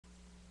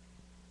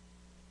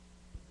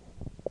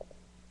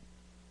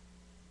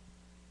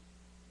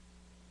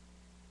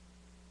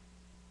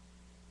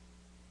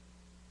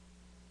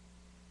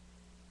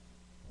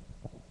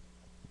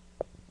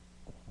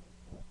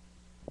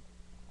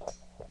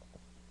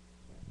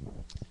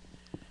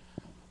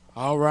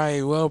All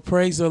right. Well,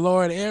 praise the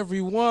Lord,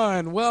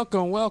 everyone.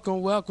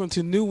 Welcome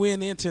to New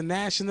Win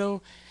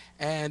International.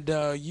 And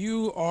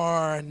you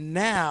are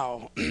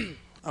now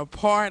a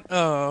part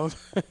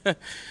of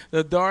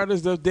the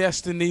Daughters of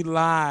Destiny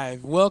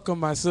Live. Welcome,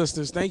 my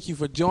sisters. Thank you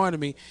for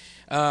joining me.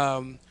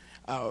 Um,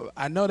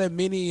 I know that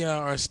many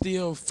are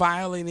still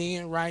filing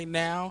in right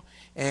now.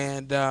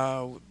 And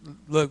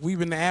look, we've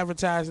been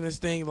advertising this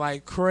thing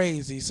like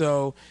crazy.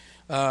 So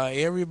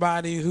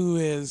everybody who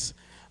is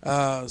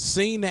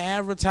seen the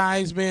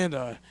advertisement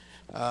or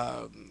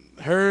uh,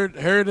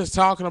 heard us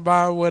talking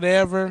about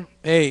whatever,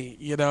 hey,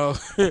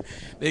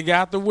 they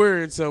got the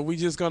word, so we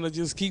just gonna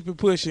just keep it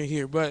pushing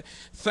here. But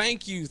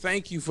thank you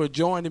for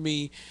joining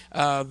me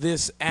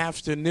this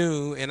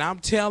afternoon, and I'm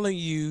telling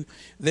you,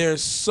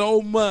 there's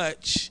so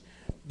much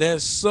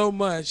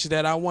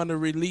that I want to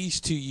release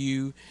to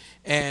you,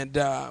 and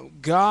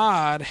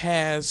God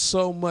has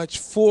so much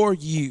for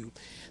you.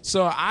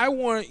 So I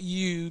want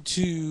you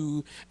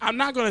to, I'm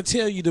not going to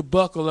tell you to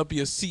buckle up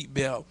your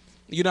seatbelt.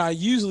 I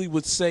usually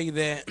would say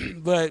that,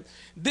 but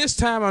this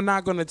time I'm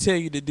not going to tell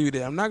you to do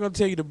that. I'm not going to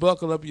tell you to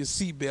buckle up your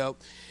seatbelt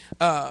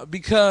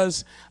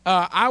because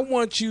I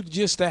want you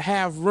just to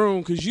have room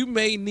because you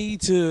may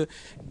need to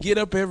get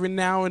up every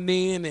now and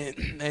then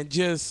and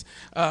just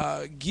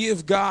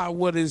give God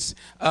what is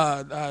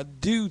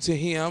due to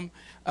Him.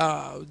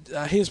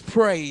 His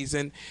praise,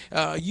 and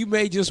you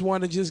may just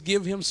want to just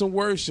give him some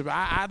worship.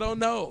 I don't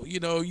know.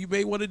 You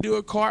may want to do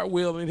a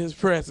cartwheel in his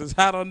presence.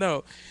 I don't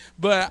know.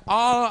 But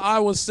all I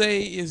will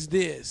say is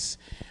this: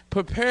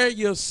 prepare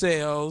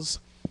yourselves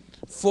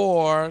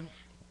for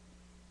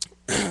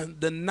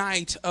the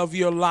night of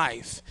your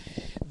life.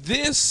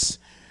 This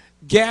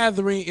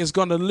gathering is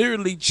going to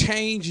literally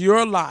change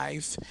your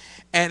life,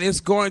 and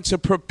it's going to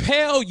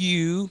propel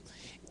you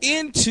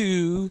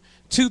into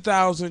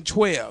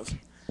 2012.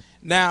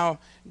 Now,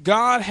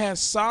 God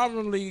has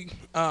sovereignly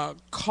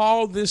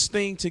called this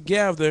thing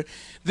together.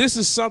 This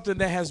is something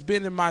that has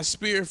been in my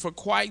spirit for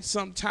quite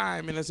some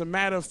time. And as a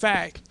matter of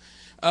fact,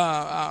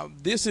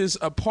 this is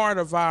a part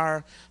of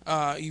our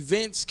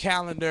events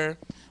calendar,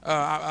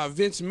 our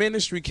events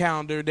ministry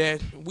calendar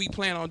that we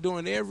plan on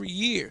doing every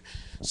year.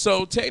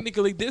 So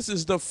technically, this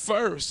is the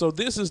first. So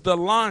this is the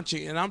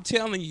launching. And I'm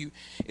telling you,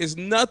 it's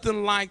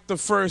nothing like the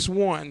first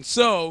one.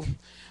 So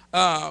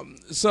you're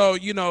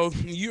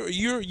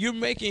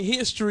making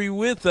history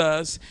with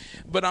us,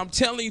 but I'm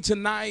telling you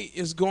tonight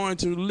is going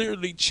to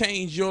literally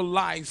change your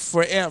life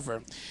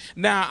forever.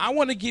 Now I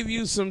want to give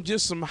you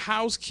some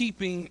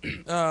housekeeping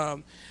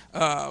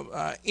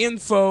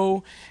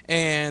info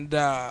and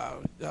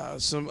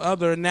some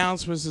other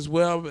announcements as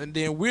well, and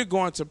then we're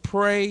going to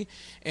pray.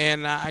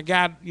 And I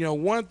got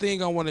one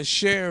thing I want to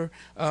share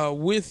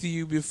with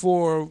you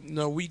before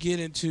we get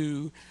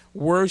into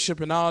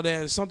worship and all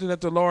that. It's something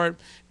that the Lord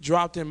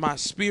dropped in my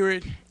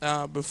spirit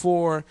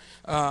before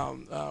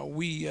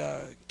we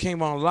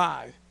came on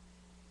live.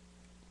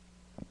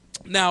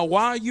 Now,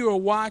 while you are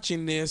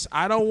watching this,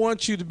 I don't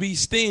want you to be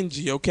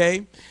stingy,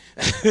 okay?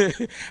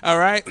 All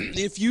right?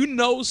 If you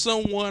know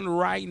someone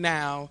right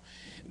now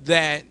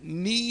that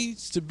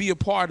needs to be a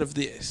part of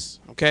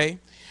this, okay?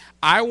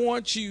 I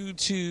want you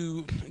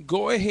to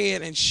go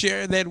ahead and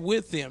share that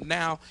with them.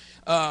 Now,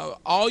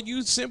 all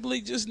you simply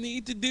just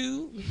need to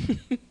do,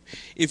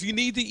 if you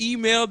need to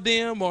email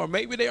them, or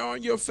maybe they're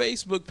on your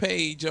Facebook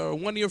page or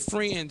one of your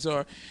friends,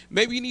 or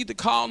maybe you need to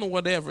call them,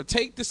 whatever,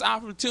 take this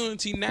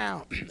opportunity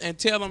now and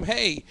tell them,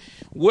 hey,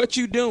 what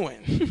you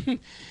doing?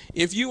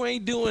 If you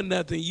ain't doing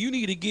nothing, you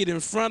need to get in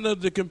front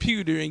of the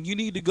computer and you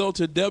need to go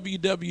to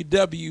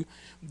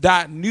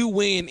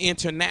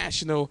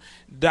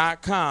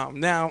www.newwayinternational.com.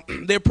 Now,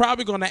 they're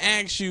probably going to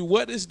ask you,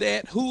 what is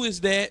that? Who is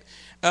that?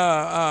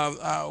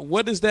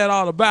 What is that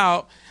all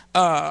about?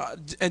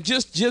 And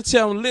just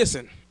tell them,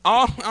 listen,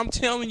 all I'm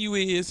telling you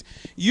is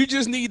you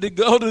just need to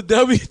go to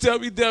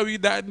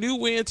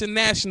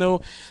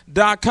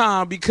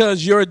www.newwayinternational.com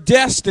because your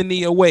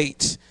destiny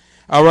awaits.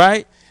 All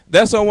right?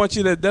 That's what I want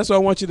you to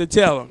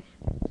tell them.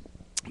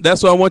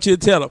 That's what I want you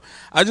to tell them.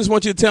 I just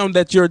want you to tell them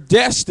that your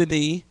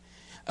destiny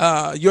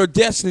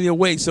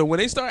awaits. So when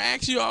they start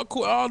asking you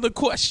all the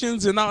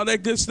questions and all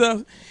that good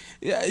stuff,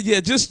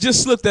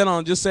 just slip that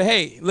on. Just say,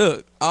 hey,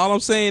 look, all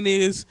I'm saying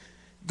is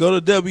go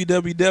to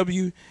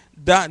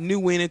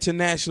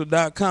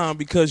www.newwayinternational.com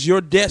because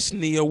your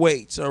destiny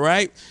awaits. All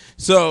right.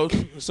 So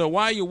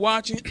while you're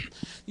watching,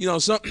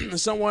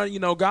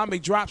 someone, God may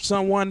drop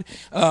someone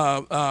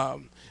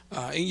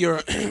in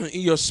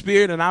your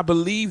spirit, and I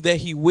believe that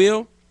He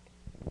will.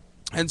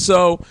 And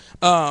so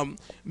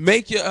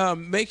make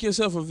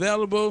yourself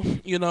available,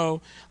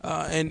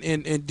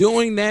 and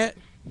doing that.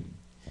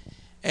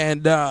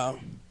 And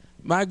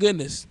my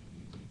goodness,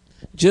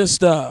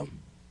 just go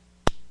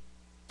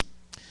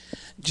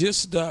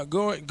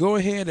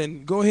ahead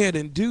and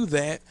do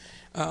that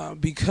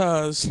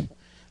because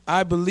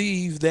I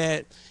believe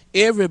that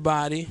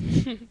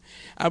everybody,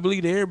 I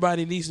believe that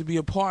everybody needs to be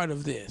a part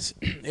of this.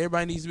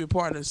 Everybody needs to be a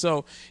part of it.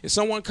 So if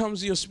someone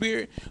comes to your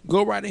spirit,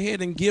 go right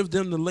ahead and give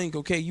them the link,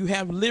 okay? You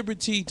have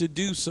liberty to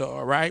do so,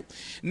 all right?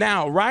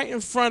 Now, right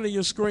in front of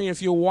your screen,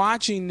 if you're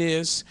watching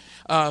this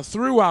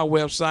through our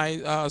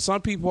website,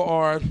 some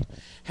people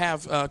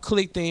have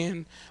clicked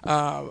in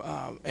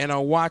and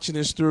are watching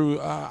this through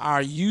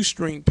our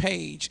Ustream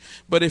page.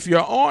 But if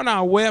you're on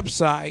our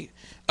website,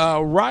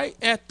 right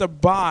at the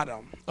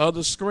bottom of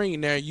the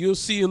screen there, you'll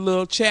see a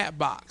little chat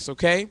box,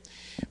 okay?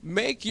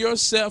 Make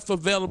yourself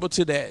available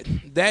to that.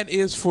 That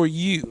is for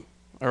you,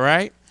 all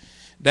right?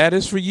 That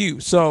is for you.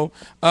 So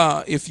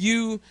if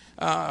you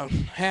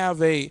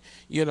have a,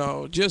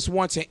 just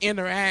want to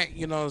interact,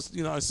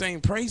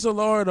 saying praise the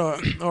Lord,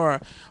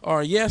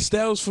 or yes,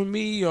 that was for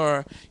me,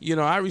 or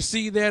I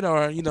received that,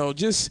 or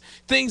just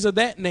things of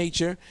that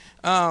nature,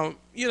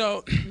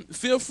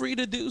 feel free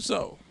to do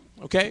so.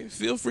 Okay,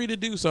 feel free to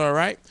do so. All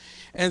right,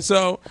 and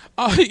so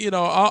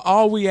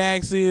all we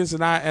ask is,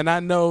 and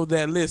I know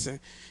that. Listen.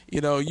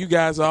 You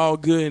guys are all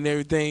good and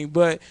everything,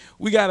 but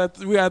we gotta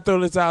throw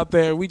this out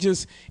there. We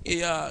just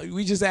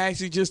ask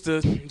you just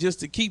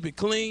to keep it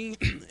clean,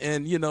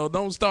 and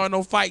don't start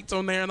no fights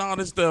on there and all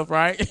this stuff,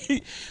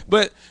 right?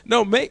 But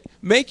no,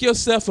 make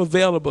yourself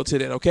available to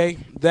that. Okay,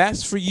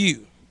 that's for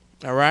you.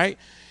 All right.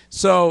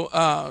 So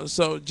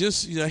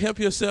just help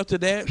yourself to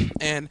that,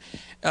 and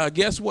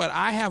guess what?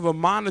 I have a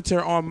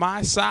monitor on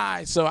my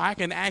side, so I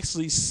can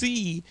actually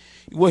see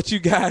what you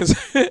guys,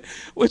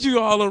 what you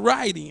all are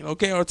writing,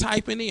 okay, or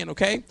typing in,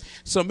 okay.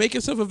 So make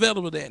yourself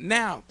available to that.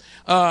 Now,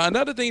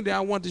 another thing that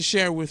I want to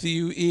share with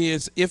you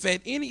is if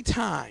at any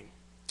time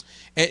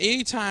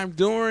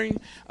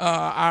during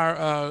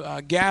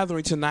our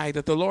gathering tonight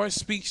that the Lord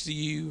speaks to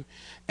you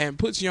and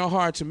puts in your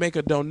heart to make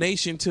a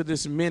donation to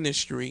this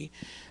ministry,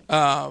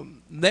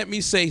 let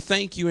me say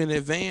thank you in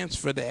advance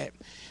for that.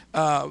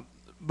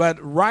 But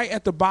right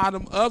at the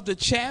bottom of the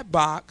chat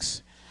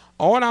box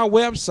on our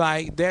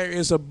website, there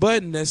is a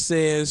button that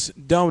says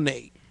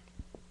donate.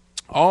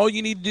 All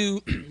you need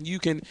to do, you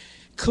can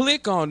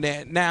click on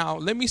that. Now,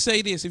 let me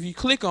say this. If you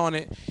click on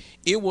it,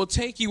 it will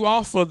take you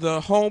off of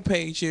the home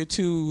page here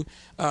to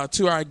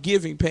our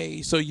giving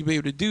page, so you'll be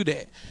able to do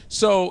that.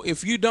 So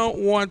if you don't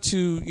want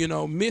to,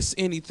 miss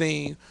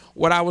anything,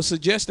 what I would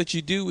suggest that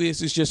you do is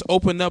just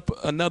open up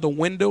another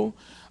window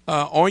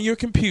on your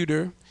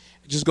computer.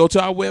 Just go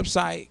to our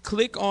website,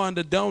 click on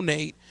the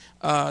donate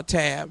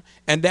tab,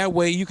 and that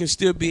way you can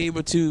still be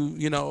able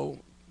to,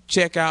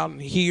 check out and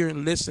hear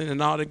and listen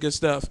and all the good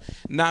stuff,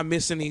 not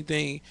miss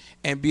anything,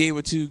 and be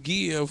able to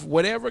give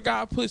whatever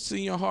God puts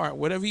in your heart,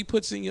 whatever He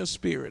puts in your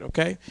spirit.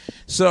 Okay,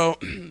 so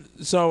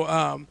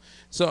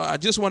I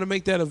just want to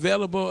make that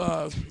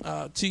available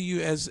to you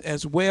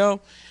as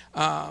well.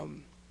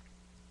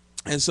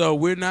 And so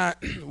we're not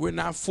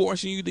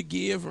forcing you to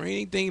give or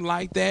anything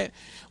like that.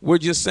 We're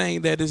just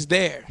saying that it's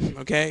there,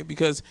 okay?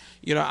 Because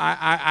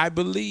I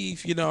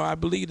believe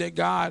that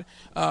God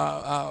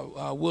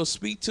will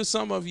speak to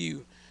some of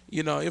you,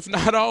 if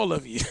not all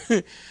of you,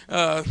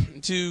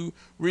 to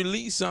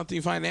release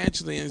something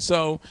financially. And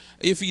so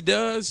if He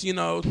does,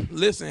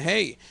 listen,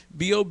 hey,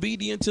 be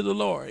obedient to the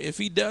Lord. If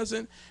He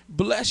doesn't,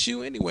 bless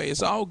you anyway.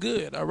 It's all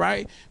good, all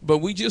right? But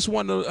we just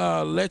want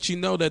to let you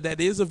know that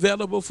is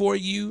available for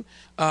you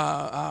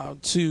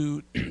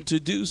to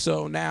do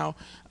so. Now,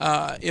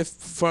 if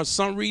for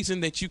some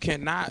reason that you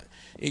cannot,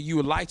 you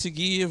would like to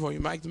give, or you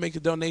might make a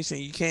donation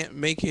and you can't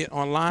make it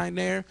online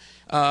there,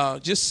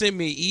 just send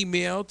me an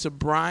email to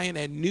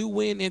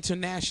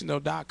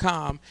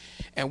brian@newwindinternational.com,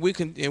 and we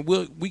can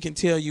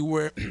tell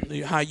you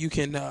how you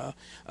can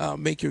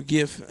make your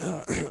gift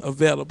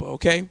available.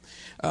 Okay,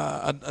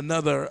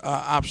 another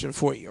option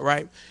for you.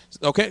 Right?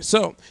 Okay.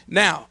 So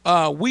now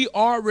we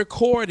are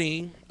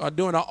recording or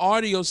doing an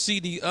audio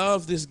CD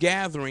of this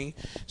gathering.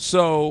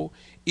 So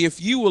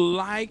if you would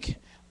like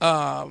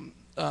a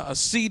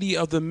CD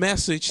of the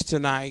message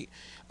tonight,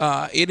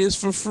 it is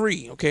for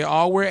free. Okay,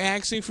 all we're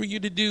asking for you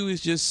to do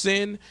is just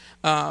send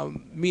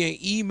me an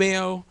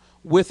email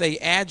with an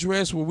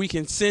address where we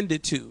can send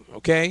it to.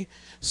 Okay,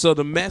 so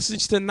the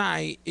message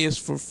tonight is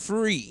for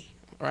free.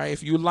 All right,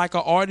 if you would like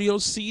an audio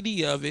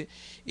CD of it,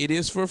 it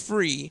is for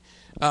free.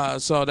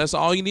 So that's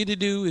all you need to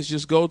do is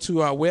just go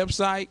to our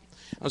website.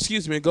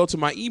 Go to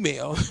my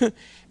email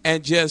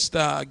and just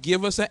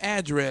give us an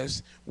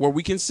address where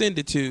we can send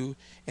it to,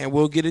 and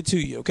we'll get it to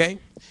you, okay?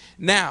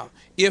 Now,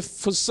 if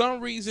for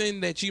some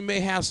reason that you may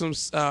have some,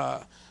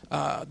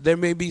 there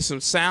may be some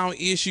sound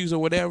issues or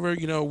whatever,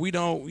 we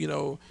don't,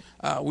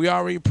 we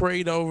already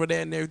prayed over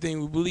that and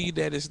everything. We believe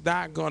that it's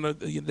not gonna,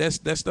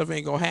 that stuff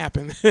ain't gonna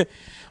happen.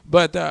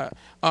 But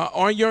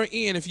on your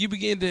end, if you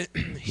begin to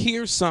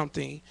hear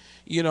something,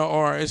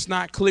 or it's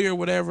not clear,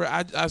 whatever,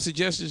 I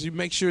suggest is you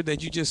make sure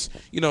that you just,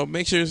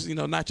 make sure it's,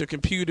 not your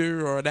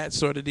computer or that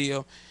sort of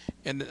deal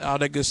and all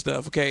that good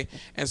stuff, okay?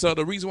 And so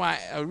the reason why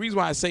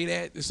I say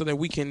that is so that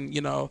we can,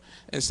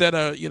 instead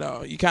of, you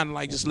kind of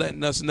like just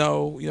letting us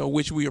know,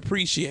 which we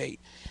appreciate,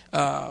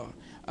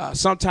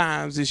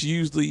 sometimes it's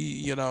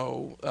usually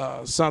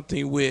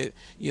something with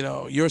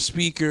your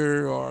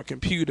speaker or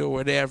computer or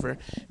whatever,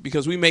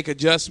 because we make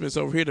adjustments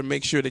over here to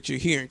make sure that you're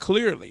hearing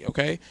clearly.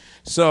 Okay,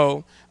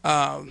 so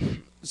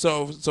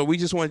so we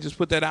just want to just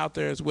put that out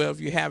there as well. If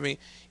you're having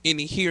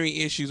any hearing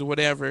issues or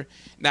whatever,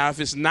 now if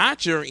it's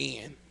not your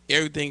end,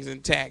 everything's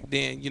intact,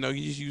 then you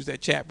just use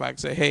that chat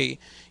box, say, hey,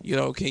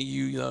 can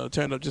you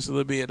turn up just a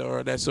little bit,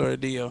 or that sort of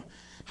deal.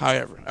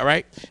 However, all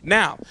right.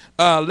 Now,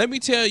 let me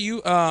tell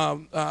you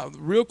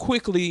real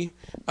quickly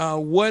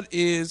what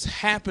is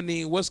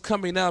happening, what's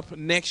coming up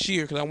next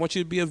year, because I want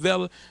you to be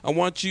available. I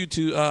want you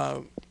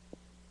to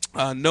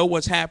know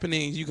what's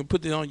happening. You can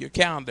put it on your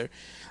calendar.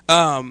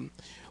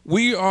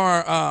 We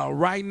are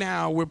right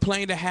now, we're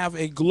planning to have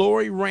a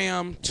Glory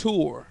Ram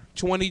tour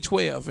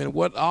 2012, and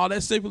what all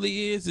that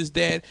simply is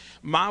that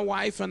my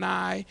wife and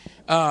I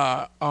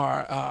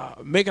are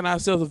making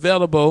ourselves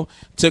available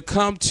to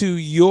come to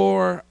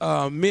your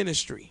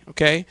ministry.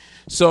 Okay,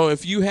 so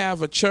if you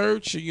have a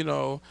church,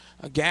 a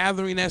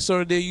gathering, that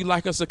sort of deal, you'd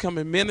like us to come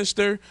and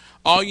minister,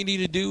 all you need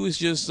to do is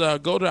just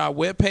go to our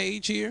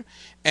webpage here,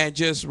 and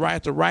just right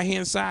at the right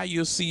hand side,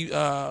 you'll see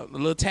a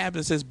little tab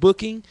that says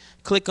booking.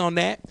 Click on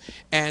that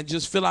and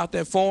just fill out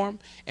that form,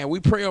 and we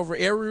pray over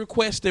every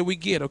request that we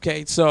get.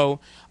 Okay, so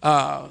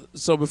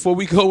so before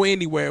we go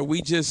anywhere,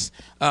 we just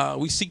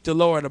we seek the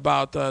Lord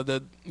about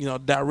the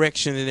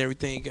direction and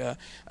everything,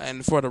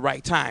 and for the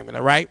right timing.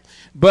 All right,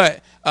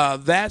 but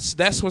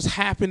that's what's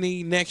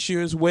happening next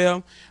year as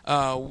well.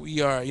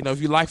 We are,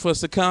 if you'd like for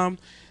us to come,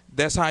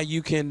 that's how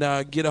you can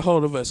get a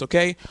hold of us.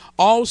 Okay.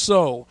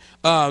 Also,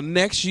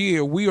 next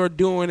year we are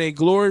doing a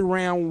Glory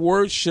Round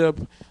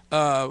worship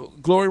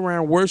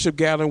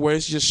gathering, where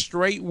it's just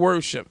straight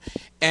worship,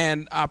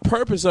 and our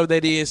purpose of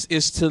that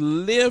is to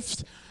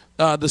lift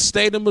the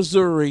state of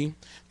Missouri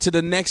to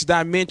the next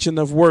dimension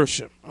of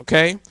worship.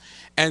 Okay.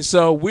 And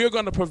so we're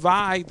going to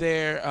provide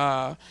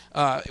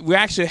we're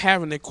actually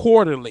having it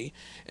quarterly.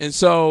 And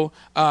so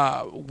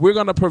we're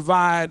going to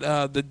provide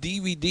the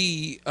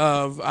DVD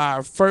of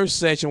our first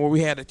session, where we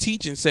had a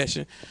teaching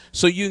session,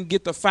 so you can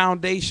get the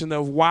foundation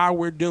of why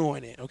we're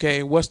doing it,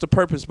 okay? What's the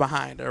purpose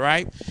behind it,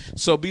 right?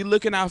 So be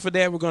looking out for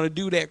that. We're going to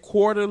do that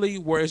quarterly,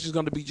 where it's just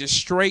going to be just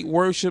straight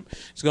worship.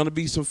 It's going to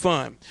be some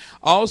fun.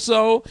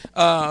 Also,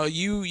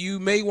 you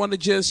may want to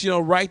just,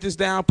 write this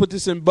down, put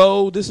this in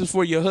bold. This is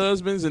for your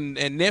husbands and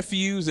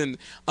nephews and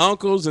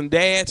uncles and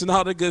dads and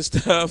all the good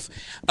stuff.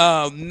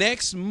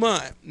 Next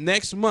month,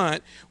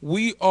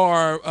 we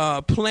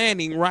are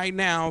planning right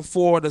now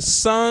for the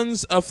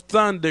Sons of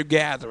Thunder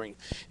gathering.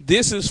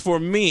 This is for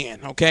men,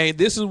 okay?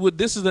 This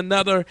is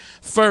another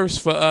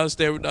first for us.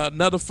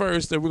 Another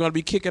first that we're going to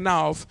be kicking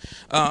off.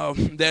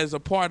 That is a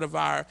part of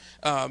our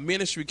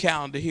ministry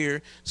calendar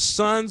here.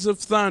 Sons of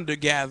Thunder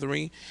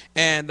gathering,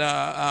 and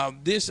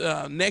this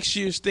next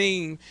year's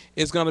theme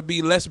is going to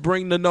be "Let's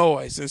Bring the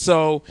Noise." And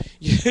so,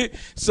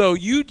 so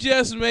you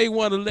just may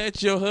want to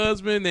let your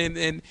husband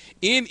and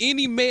in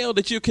any male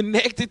that you're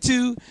connected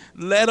to,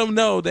 let them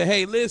know that,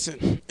 hey,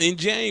 listen, in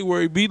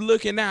January, be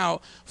looking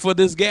out for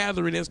this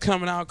gathering that's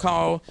coming out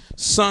called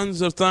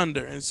Sons of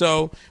Thunder. And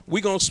so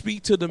we're going to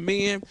speak to the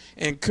men,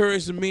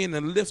 encourage the men,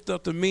 and lift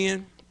up the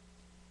men,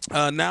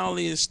 not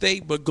only in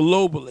state but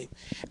globally.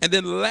 And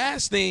then the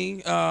last thing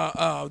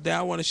that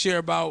I want to share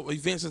about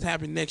events that's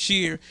happening next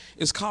year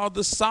is called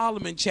the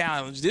Solomon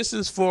Challenge. This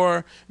is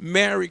for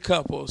married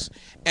couples,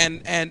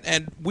 and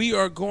we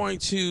are going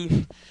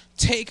to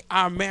take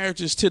our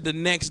marriages to the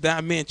next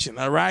dimension.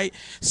 All right,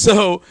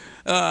 so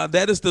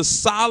that is the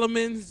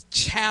Solomon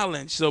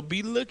Challenge, so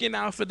be looking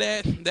out for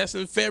that. That's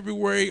in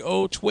February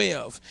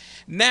 2012.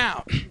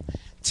 Now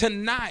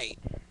tonight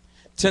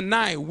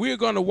we're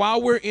going to,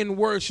 while we're in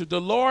worship,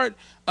 the Lord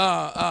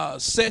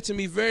said to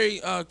me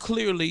very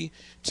clearly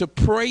to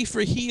pray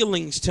for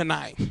healings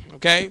tonight.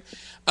 Okay,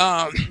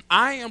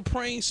 I am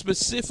praying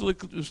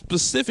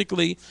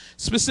specifically,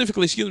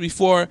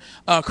 for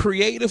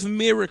creative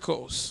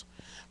miracles.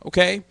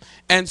 Okay,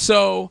 and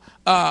so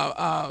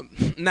now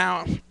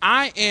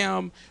I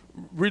am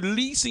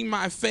releasing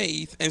my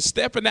faith and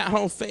stepping out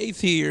on faith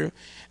here,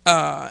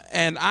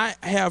 and I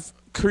have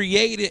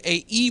created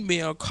an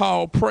email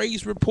called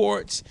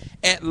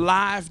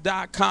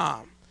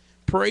praisereports@live.com.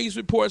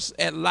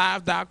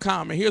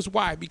 Praisereports@live.com. And here's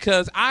why: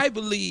 because I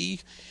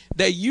believe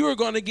that you are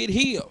going to get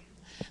healed.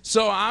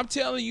 So I'm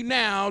telling you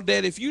now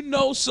that if you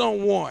know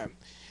someone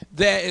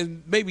that is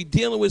maybe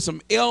dealing with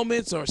some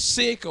ailments or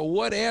sick or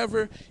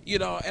whatever,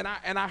 and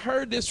I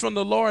heard this from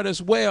the Lord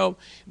as well,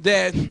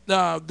 that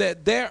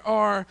that there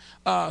are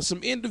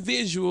some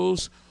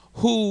individuals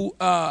who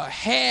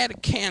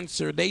had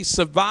cancer. They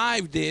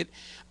survived it,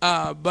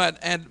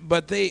 but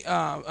they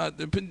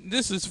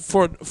this is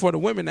for the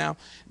women now,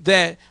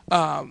 that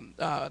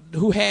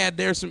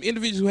there's some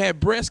individuals who had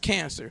breast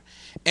cancer,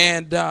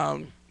 and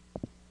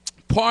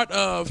part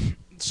of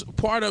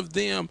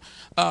them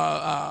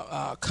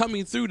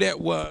coming through that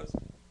was,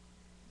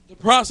 the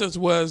process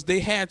was they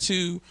had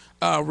to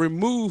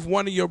remove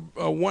one of your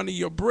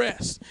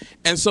breasts.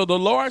 And so the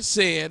Lord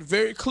said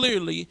very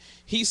clearly,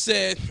 he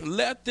said,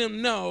 let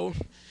them know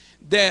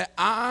that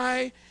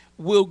I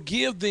will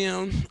give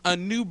them a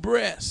new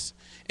breast.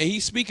 And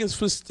he's speaking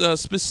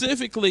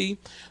specifically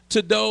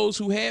to those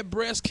who had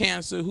breast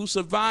cancer, who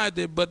survived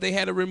it, but they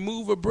had to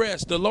remove a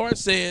breast. The Lord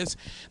says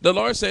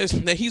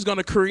that he's going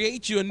to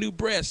create you a new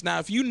breast. Now,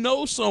 if you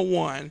know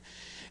someone,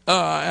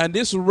 and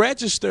this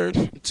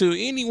registered to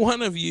any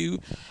one of you,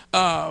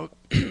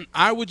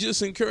 I would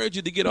just encourage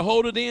you to get a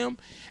hold of them.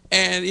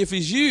 And if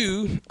it's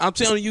you, I'm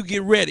telling you,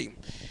 get ready.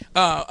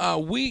 I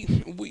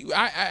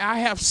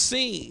have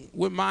seen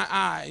with my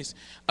eyes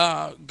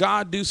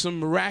God do some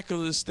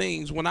miraculous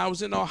things. When I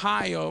was in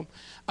Ohio,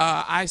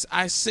 I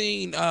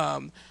seen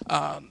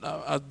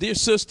a dear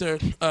sister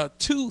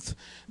tooth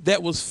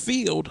that was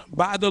filled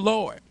by the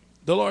Lord.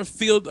 The Lord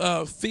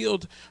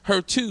filled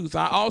her tooth.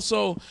 I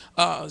also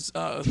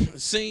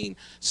seen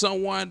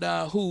someone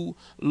who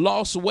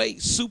lost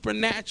weight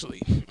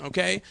supernaturally.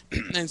 Okay,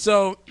 and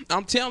so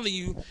I'm telling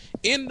you,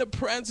 in the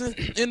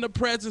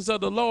presence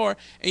of the Lord.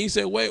 And you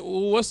say, wait,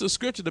 well, what's the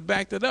scripture to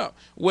back that up?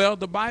 Well,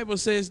 the Bible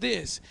says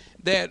this,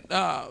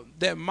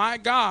 that my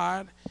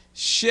God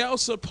shall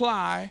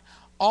supply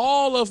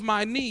all of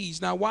my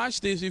needs. Now watch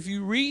this. If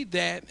you read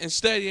that and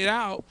study it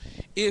out,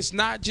 it's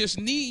not just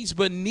needs,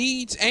 but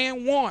needs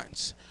and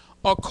wants,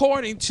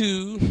 according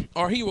to,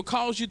 or he will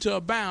cause you to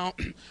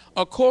abound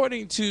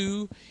according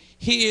to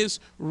his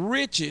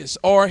riches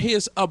or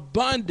his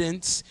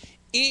abundance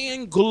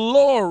in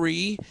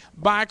glory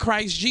by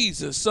Christ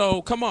Jesus.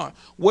 So come on,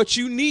 what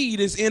you need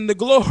is in the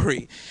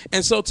glory.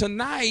 And so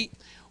tonight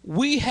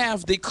we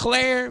have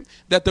declared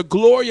that the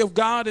glory of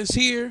God is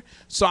here.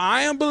 So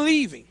I'm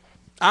believing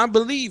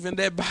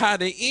that by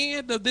the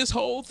end of this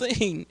whole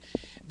thing,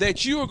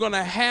 that you are going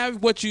to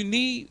have what you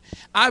need.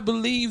 I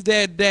believe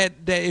that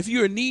if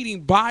you're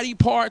needing body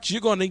parts, you're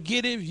going to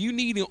get it. If you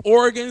need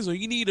organs or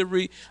you need a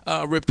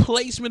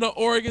replacement of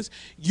organs,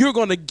 you're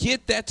going to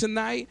get that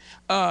tonight.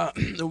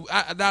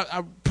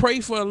 I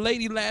prayed for a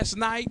lady last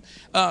night.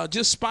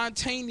 Just a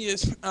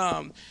spontaneous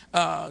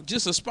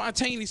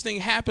thing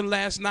happened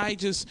last night.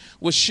 Just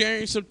was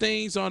sharing some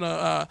things on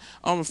a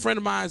friend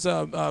of mine's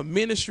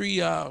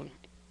ministry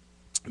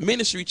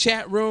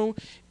chat room,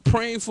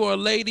 praying for a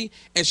lady,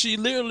 and she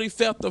literally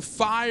felt the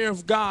fire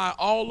of God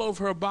all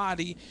over her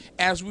body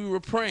as we were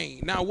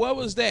praying. Now, what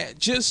was that?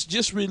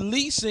 Just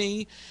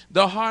releasing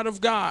the heart of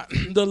God,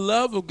 the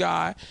love of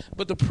God,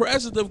 but the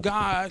presence of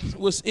God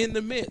was in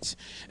the midst.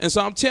 And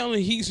so I'm telling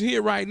you, he's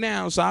here right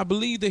now, so I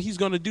believe that he's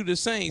going to do the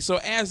same. So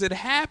as it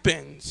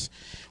happens,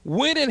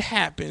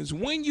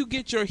 when you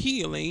get your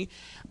healing,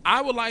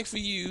 I would like for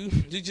you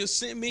to just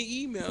send me an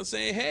email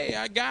saying, hey,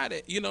 I got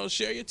it.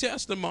 Share your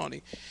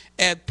testimony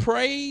at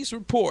praise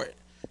reports,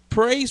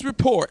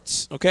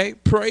 okay?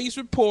 Praise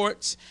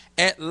reports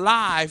at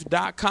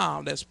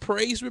live.com. That's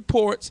praise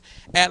reports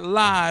at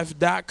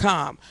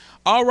live.com.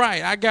 All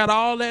right, I got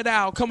all that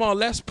out. Come on,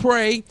 let's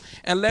pray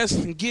and let's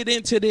get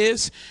into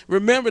this.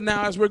 Remember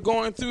now, as we're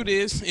going through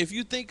this, if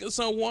you think of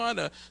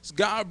someone,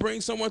 God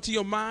brings someone to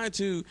your mind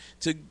to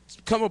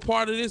come a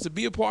part of this, to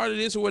be a part of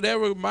this or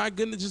whatever, my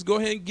goodness, just go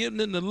ahead and give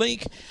them the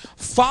link.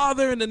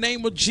 Father, in the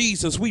name of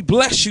Jesus, we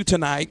bless you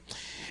tonight.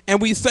 And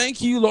we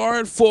thank you,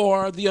 Lord,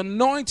 for the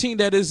anointing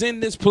that is in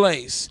this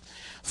place.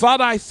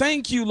 Father, I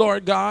thank you,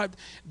 Lord God,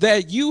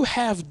 that you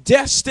have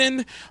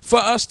destined for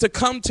us to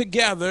come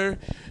together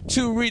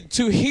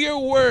to hear a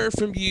word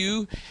from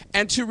you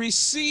and to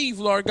receive,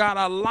 Lord God,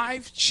 a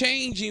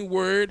life-changing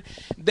word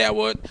that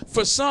would,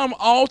 for some,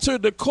 alter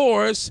the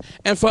course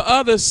and for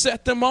others,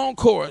 set them on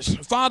course.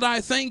 Father, I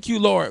thank you,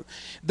 Lord,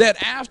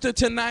 that after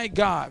tonight,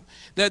 God,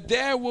 that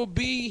there will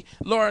be,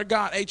 Lord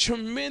God, a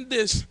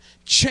tremendous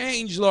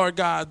change, Lord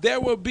God. There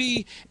will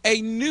be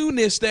a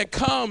newness that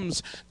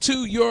comes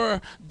to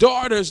your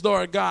daughters,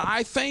 Lord God.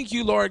 I thank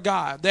you, Lord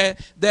God,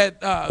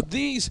 that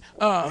these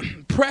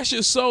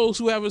precious souls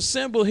who have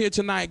assembled here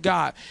tonight,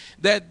 God,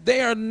 that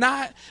they are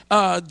not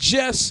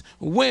just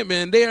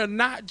women. They are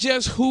not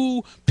just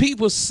who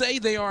people say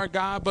they are,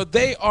 God, but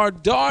they are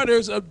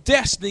daughters of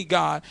destiny,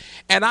 God.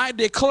 And I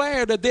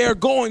declare that they are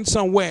going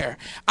somewhere.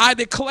 I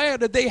declare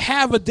that they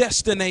have a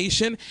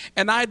destination,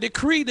 and I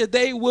decree that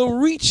they will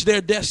reach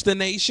their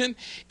destination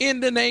in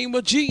the name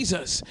of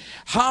Jesus.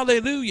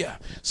 Hallelujah.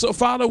 So,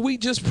 Father, we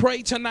just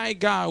pray tonight,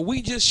 God.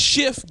 We just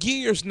shift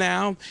gears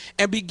now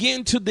and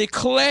begin to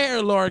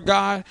declare, Lord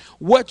God,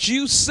 what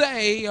you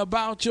say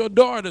about your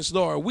daughters,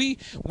 Lord. We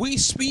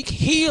speak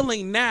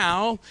healing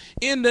now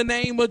in the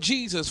name of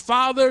Jesus.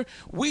 Father,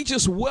 we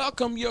just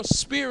welcome your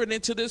spirit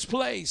into this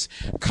place.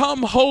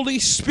 Come, Holy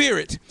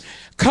Spirit.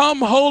 Come,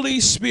 Holy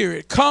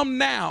Spirit. Come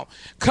now.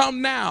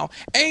 Come now.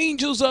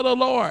 Angels of the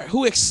Lord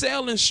who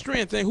excel in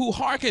strength and who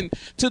hearken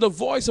to the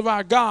voice of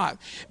our God,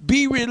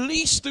 be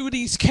released through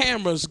these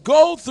cameras.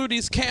 Go through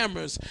these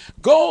cameras.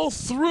 Go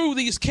through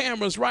these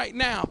cameras right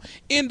now.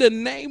 In the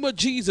name of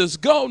Jesus,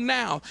 go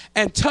now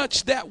and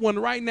touch that one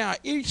right now.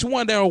 Each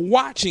one that are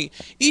watching,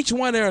 each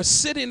one that are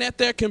sitting at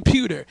their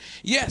computer.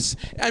 Yes,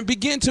 and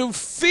begin to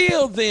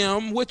fill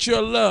them with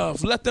your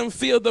love. Let them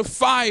feel the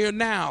fire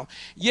now.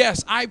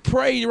 Yes, I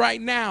pray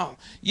right now.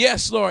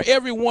 Yes, Lord,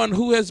 everyone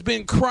who has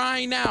been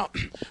crying out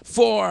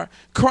for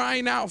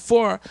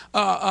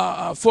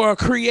a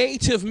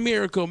creative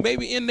miracle,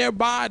 maybe in their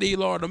body,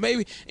 Lord, or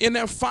maybe in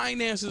their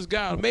finances,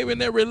 God, maybe in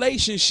their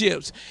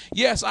relationships.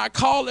 Yes, I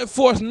call it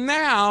forth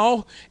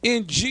now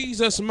in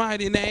Jesus'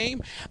 mighty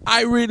name.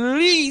 I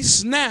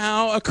release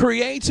now a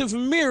creative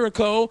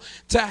miracle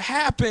to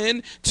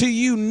happen to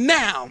you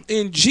now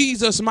in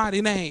Jesus'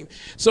 mighty name.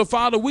 So,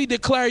 Father, we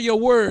declare your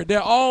word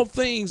that all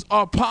things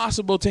are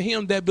possible to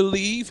him that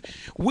believe.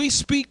 We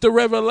speak the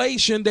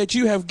revelation that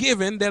you have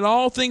given that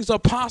all things are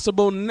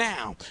possible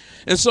now.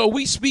 And so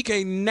we speak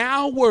a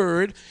now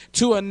word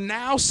to a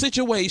now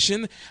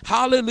situation.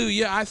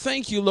 Hallelujah. I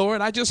thank you,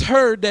 Lord. I just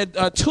heard that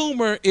a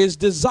tumor is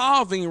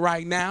dissolving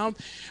right now.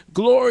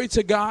 Glory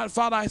to God.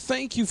 Father, I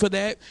thank you for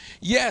that.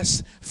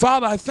 Yes,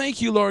 Father, I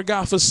thank you, Lord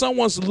God, for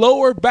someone's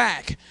lower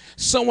back.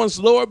 Someone's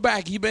lower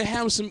back. You've been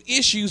having some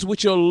issues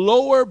with your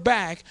lower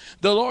back.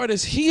 The Lord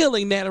is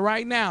healing that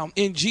right now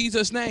in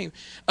Jesus' name.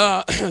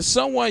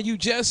 Someone you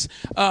just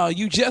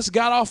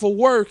got off of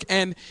work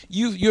and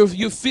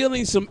you're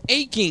feeling some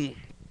aching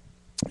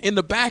in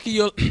the back of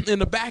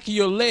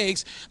your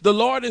legs. The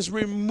Lord is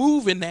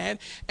removing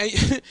that,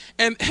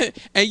 and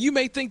you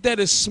may think that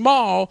is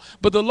small,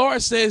 but the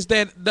Lord says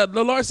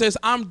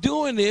I'm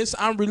doing this,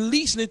 I'm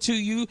releasing it to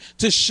you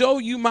to show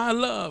you my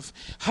love.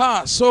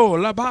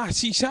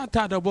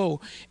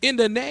 In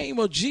the name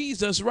of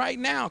Jesus right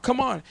now. Come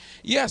on.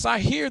 Yes, I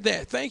hear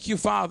that. Thank you,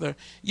 Father.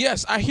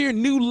 Yes, I hear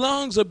new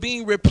lungs are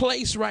being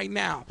replaced right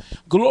now.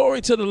 Glory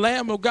to the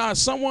Lamb of God.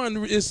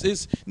 Someone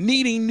is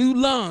needing new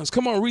lungs.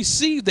 Come on,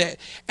 receive that.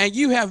 And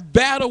you have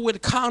battled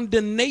with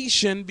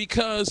condemnation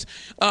because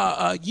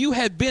you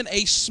had been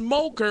a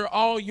smoker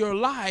all your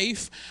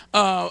life,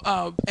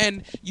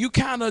 and you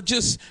kind of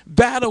just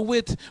battle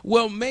with,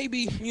 well,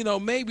 maybe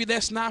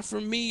that's not for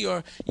me,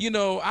 or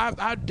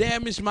I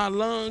damaged my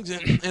lungs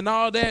and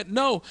all that.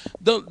 No,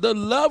 the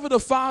love of the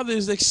Father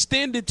is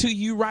extended to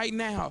you right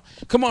now.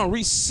 Come on,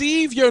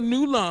 receive your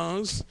new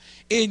lungs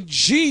in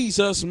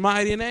Jesus'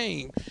 mighty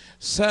name.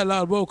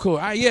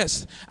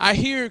 Yes, I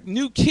hear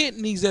new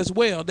kidneys as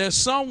well. There's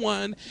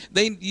someone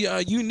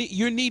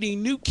you're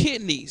needing new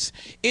kidneys.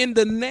 In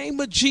the name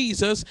of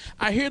Jesus,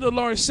 I hear the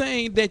Lord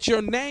saying that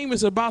your name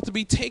is about to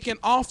be taken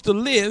off the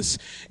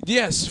list.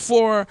 Yes,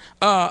 for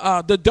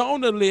the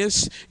donor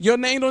list, your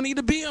name don't need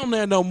to be on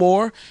there no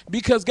more,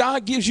 because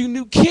God gives you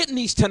new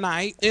kidneys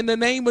tonight. In the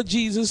name of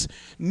Jesus,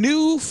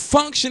 new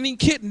functioning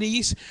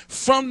kidneys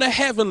from the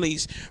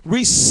heavenlies.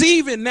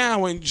 Receive it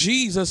now in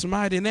Jesus'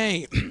 mighty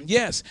name.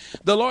 Yes.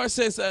 The Lord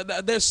says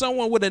there's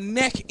someone with a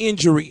neck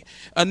injury,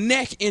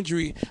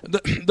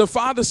 The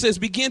Father says,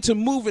 begin to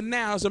move it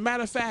now. As a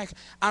matter of fact,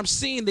 I'm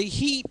seeing the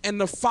heat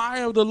and the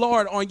fire of the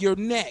Lord on your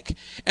neck.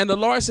 And the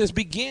Lord says,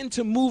 begin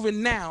to move it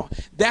now.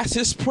 That's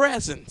his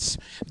presence.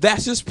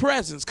 That's his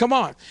presence. Come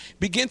on.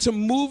 Begin to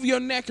move your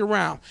neck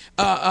around.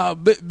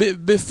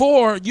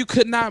 Before, you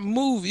could not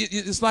move.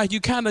 It's like you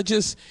kind of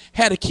just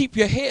had to keep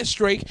your head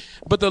straight.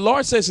 But the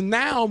Lord says,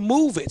 now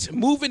move it.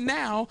 Move it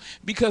now,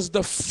 because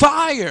the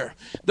fire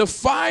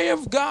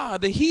of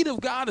God, the heat of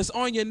God is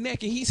on your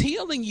neck, and he's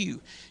healing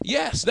you.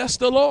 Yes, that's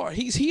the Lord.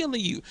 He's healing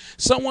you.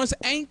 Someone's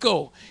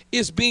ankle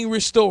is being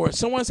restored.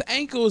 Someone's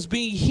ankle is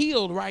being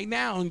healed right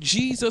now in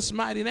Jesus'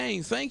 mighty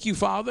name. Thank you,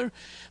 Father.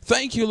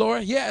 Thank you,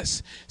 Lord.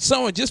 Yes.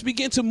 Someone just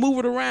begin to move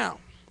it around.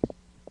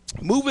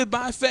 Move it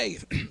by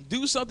faith.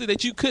 Do something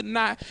that you could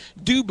not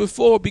do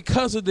before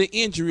because of the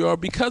injury or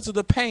because of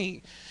the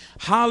pain.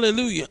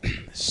 Hallelujah.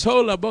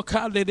 Sola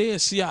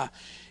bokaledesia.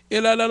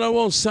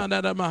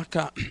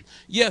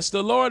 Yes,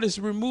 the Lord is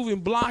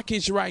removing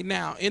blockage right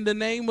now in the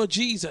name of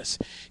Jesus.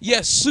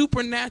 Yes,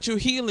 supernatural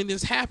healing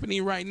is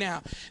happening right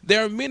now.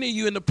 There are many of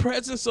you in the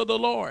presence of the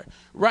Lord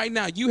right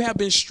now. You have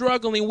been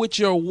struggling with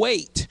your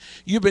weight.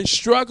 You've been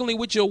struggling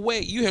with your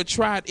weight. You have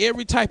tried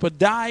every type of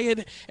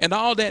diet and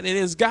all that, and it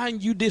has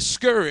gotten you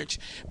discouraged.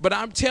 But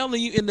I'm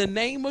telling you, in the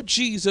name of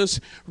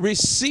Jesus,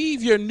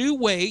 receive your new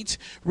weight.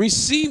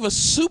 Receive a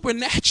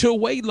supernatural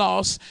weight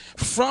loss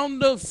from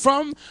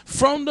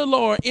the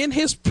Lord in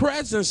his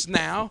presence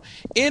now,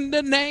 in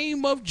the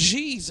name of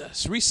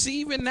Jesus.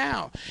 Receive it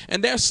now.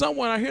 And there's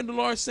someone, I hear the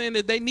Lord saying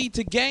that they need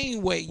to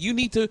gain weight. You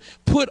need to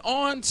put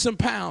on some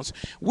pounds.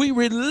 We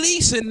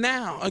release it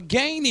now, a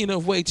gaining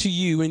of weight to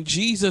you in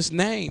Jesus'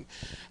 name.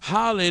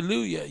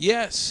 Hallelujah.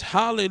 Yes.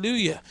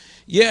 Hallelujah.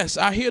 Yes,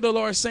 I hear the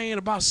Lord saying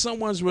about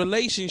someone's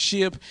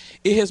relationship,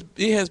 it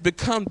has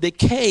become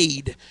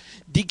decayed.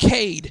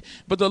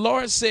 But the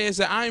Lord says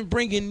that I'm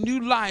bringing new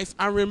life.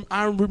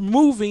 I'm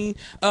removing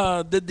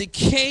the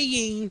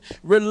decaying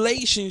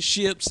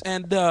relationships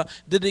and the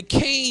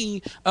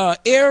decaying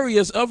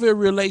areas of your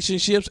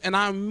relationships, and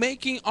I'm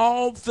making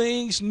all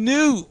things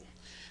new.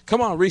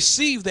 Come on,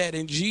 receive that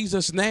in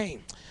Jesus'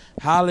 name.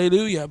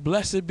 Hallelujah.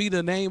 Blessed be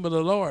the name of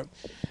the Lord.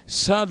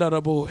 Thank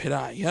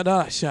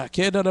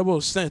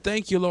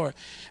you, Lord.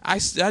 I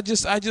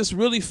just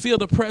really feel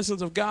the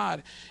presence of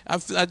God.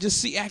 I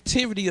just see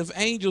activity of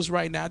angels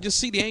right now. I just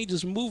see the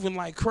angels moving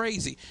like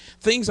crazy.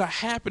 Things are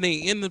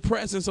happening in the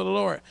presence of the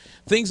Lord.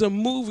 Things are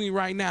moving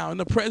right now in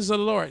the presence of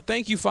the Lord.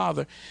 Thank you,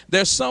 Father.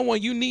 There's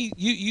someone you need.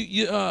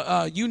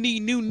 You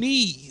need new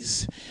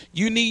knees.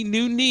 You need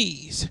new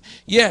knees.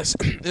 Yes,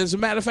 as a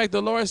matter of fact,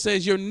 the Lord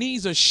says your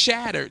knees are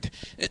shattered.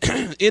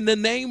 In the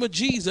name of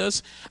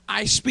Jesus,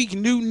 I speak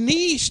new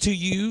knees to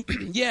you.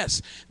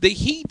 Yes, the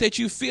heat that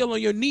you feel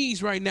on your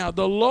knees right now,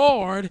 the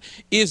Lord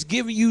is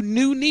giving you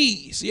new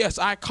knees. Yes,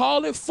 I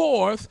call it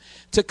forth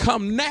to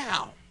come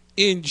now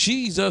in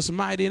Jesus'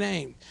 mighty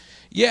name.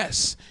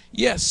 Yes,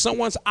 yes,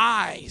 someone's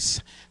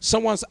eyes.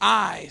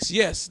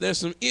 Yes, there's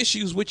some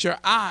issues with your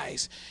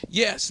eyes.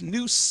 Yes,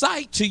 new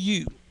sight to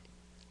you.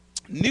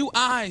 New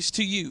eyes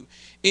to you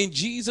in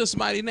Jesus'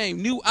 mighty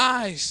name. New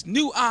eyes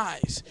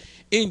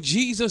in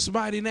Jesus'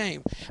 mighty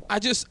name. I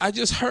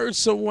just heard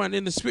someone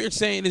in the spirit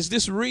saying, "Is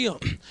this real?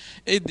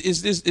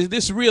 Is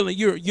this real?" And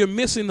you're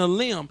missing a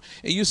limb,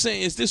 and you're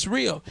saying, "Is this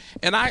real?"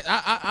 And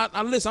I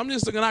listen. I'm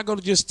just not going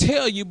to just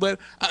tell you, but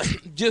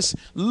just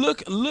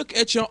look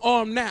at your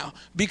arm now,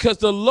 because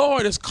the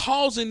Lord is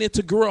causing it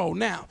to grow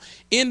now.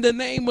 In the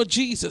name of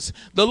Jesus,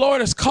 the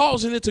Lord is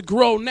causing it to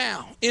grow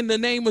now. In the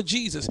name of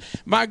Jesus,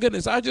 my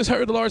goodness, I just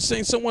heard the Lord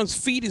saying someone's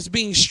feet is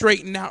being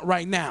straightened out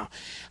right now.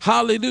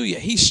 Hallelujah.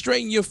 He's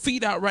straightening your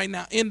feet out right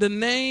now. In the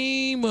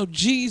name of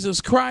Jesus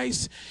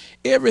Christ,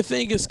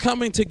 everything is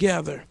coming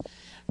together.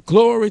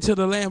 Glory to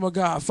the Lamb of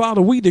God.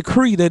 Father, we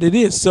decree that it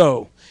is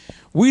so.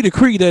 We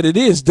decree that it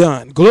is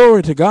done.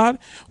 Glory to God.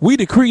 We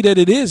decree that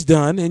it is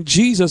done in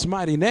Jesus'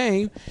 mighty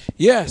name.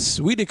 Yes,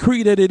 we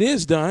decree that it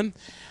is done.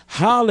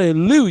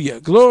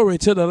 Hallelujah. Glory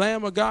to the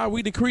Lamb of God.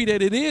 We decree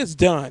that it is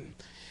done.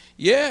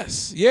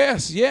 Yes,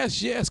 yes,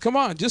 yes, yes. Come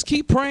on. Just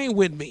keep praying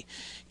with me.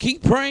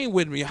 Keep praying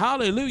with me.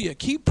 Hallelujah.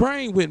 Keep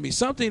praying with me.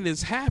 Something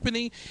is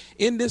happening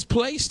in this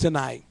place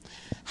tonight.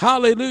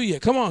 Hallelujah.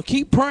 Come on.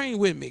 Keep praying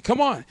with me.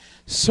 Come on.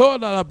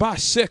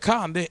 The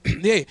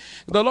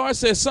Lord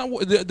says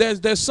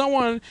there's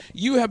someone,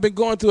 you have been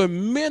going through a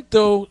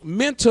mental,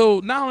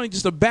 not only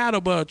just a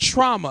battle, but a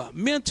trauma,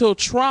 mental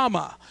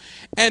trauma.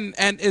 And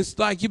it's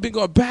like you've been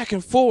going back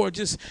and forth.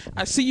 Just,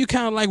 I see you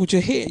kind of like with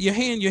your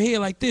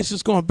hand like this,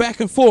 just going back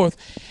and forth.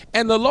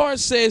 And the Lord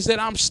says that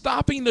I'm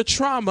stopping the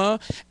trauma,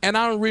 and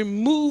I'm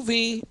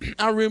removing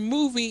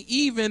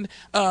even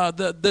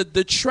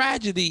the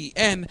tragedy,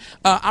 and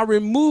I'm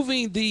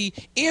removing the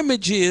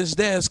images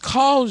that has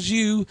caused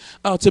you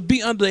to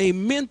be under a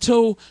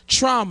mental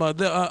trauma,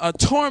 a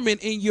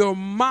torment in your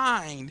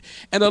mind.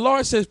 And the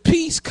Lord says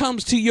peace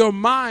comes to your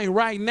mind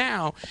right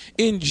now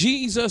in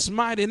Jesus'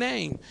 mighty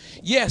name.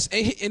 Yes,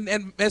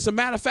 and as a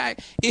matter of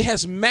fact, it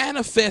has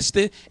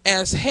manifested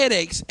as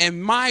headaches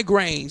and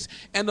migraines.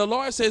 And the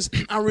Lord says,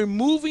 I'm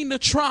removing the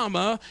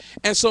trauma,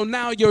 and so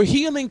now your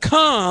healing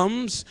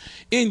comes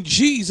in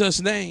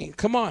Jesus' name.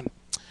 Come on.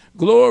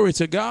 Glory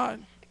to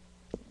God.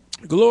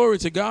 Glory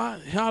to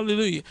God.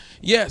 Hallelujah.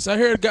 Yes, I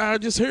heard God. I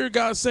just heard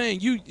God saying,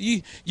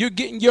 you're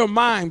getting your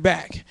mind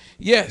back.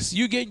 Yes,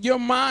 you get your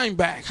mind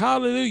back.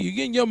 Hallelujah. You're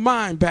getting your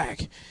mind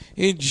back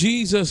in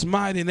Jesus'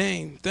 mighty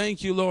name.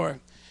 Thank you, Lord.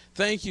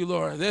 Thank you,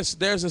 Lord.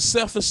 There's a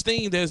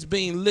self-esteem that's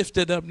being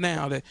lifted up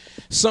now, that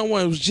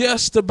someone was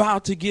just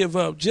about to give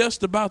up,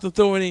 just about to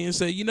throw it in and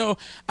say, you know,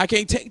 I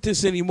can't take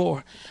this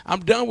anymore. I'm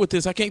done with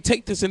this. I can't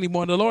take this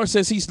anymore. And the Lord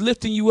says he's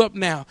lifting you up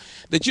now,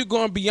 that you're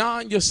going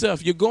beyond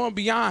yourself. You're going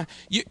beyond.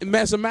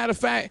 As a matter of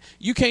fact,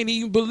 you can't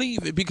even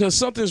believe it, because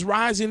something's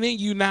rising in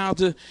you now.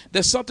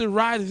 There's something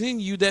rising in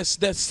you that's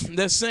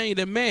saying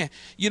that, man,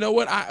 you know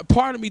what?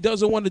 Part of me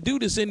doesn't want to do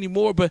this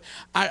anymore, but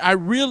I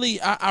really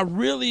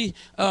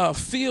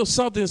feel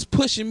something's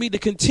pushing me to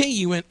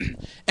continue,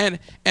 and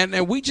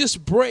we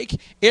just break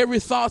every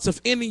thoughts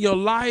of ending your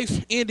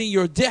life, ending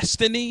your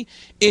destiny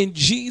in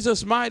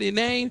Jesus' mighty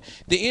name.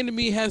 The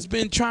enemy has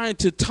been trying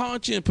to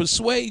taunt you and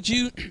persuade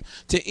you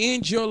to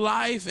end your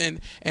life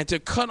and to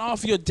cut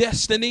off your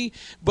destiny,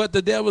 but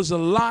the devil's a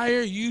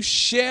liar. You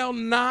shall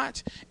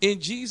not, in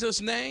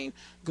Jesus' name.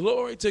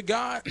 Glory to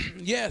God.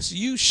 Yes,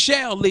 you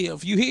shall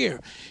live. You hear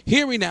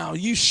me now.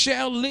 You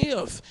shall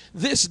live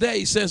this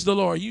day, says the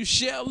Lord. You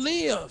shall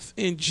live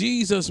in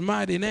Jesus'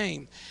 mighty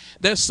name.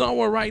 There's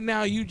somewhere right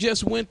now, you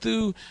just went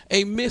through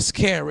a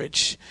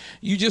miscarriage.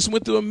 You just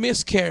went through a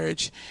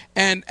miscarriage,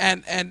 and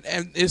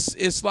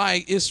it's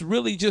like it's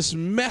really just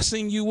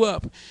messing you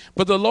up.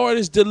 But the Lord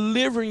is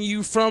delivering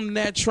you from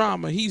that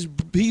trauma. He's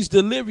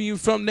delivering you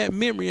from that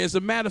memory. As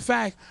a matter of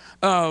fact,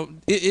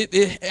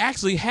 it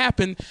actually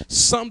happened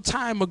some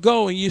time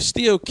ago, and you're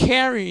still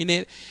carrying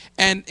it.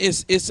 and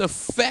it's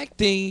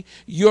affecting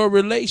your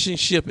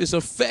relationship. It's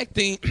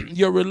affecting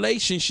your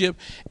relationship.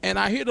 And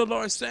I hear the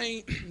Lord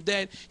saying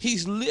that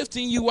he's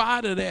lifting you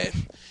out of that,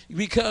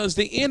 because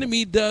the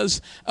enemy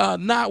does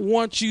not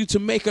want you to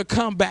make a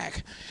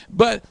comeback.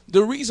 But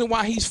the reason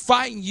why he's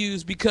fighting you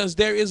is because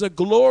there is a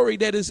glory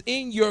that is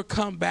in your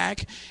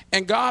comeback.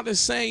 And God is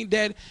saying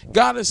that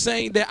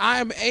I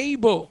am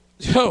able.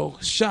 Oh,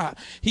 shot.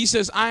 He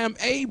says, I am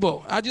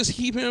able. I just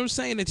keep him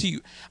saying it to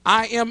you.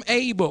 I am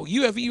able.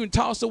 You have even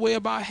tossed away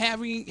about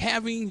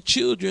having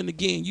children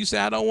again. You say,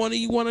 I don't want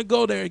to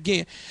go there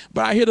again.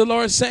 But I hear the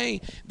Lord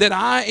saying that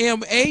I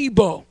am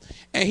able.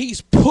 And he's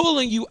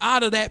pulling you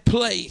out of that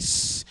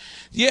place.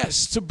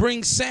 Yes, to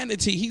bring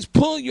sanity. He's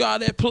pulling you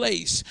out of that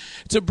place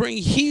to bring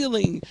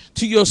healing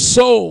to your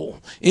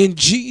soul in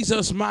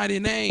Jesus' mighty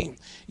name.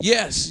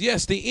 Yes,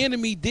 the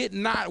enemy did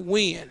not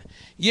win.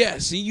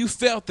 Yes, and you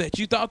felt that.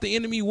 You thought the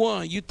enemy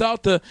won. You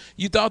thought the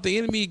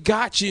enemy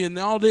got you and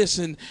all this.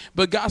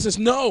 But God says,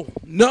 no.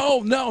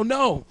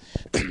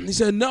 He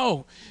said,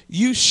 no,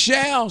 you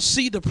shall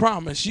see the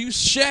promise. You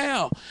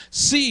shall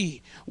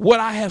see what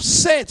I have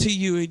said to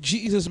you in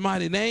Jesus'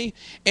 mighty name.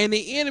 And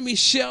the enemy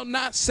shall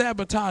not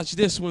sabotage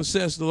this one,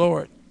 says the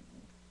Lord.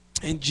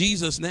 In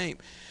Jesus' name.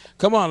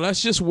 Come on,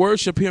 let's just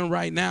worship him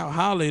right now.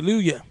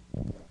 Hallelujah.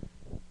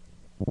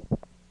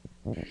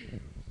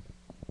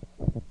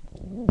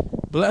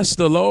 Bless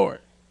the Lord.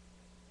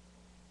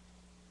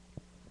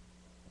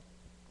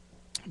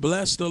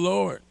 Bless the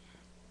Lord.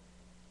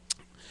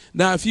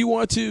 Now, if you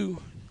want to,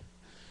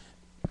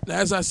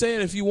 as I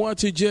said, if you want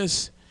to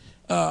just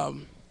plug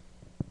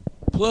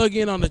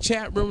in on the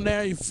chat room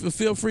there, you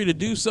feel free to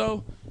do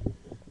so.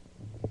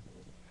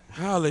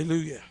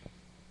 Hallelujah.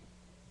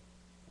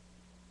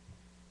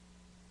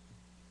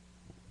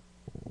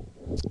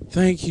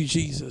 Thank you,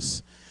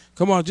 Jesus.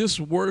 Come on, just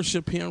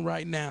worship him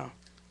right now.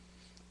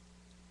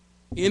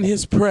 In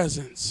his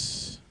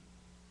presence.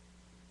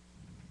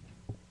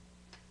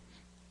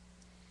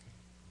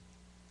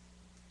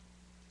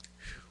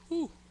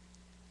 Whew.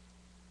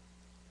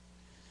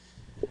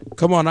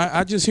 Come on,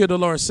 I just hear the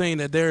Lord saying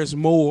that there is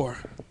more.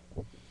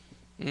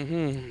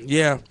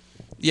 Yeah,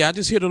 I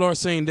just hear the Lord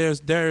saying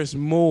there's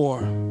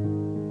more.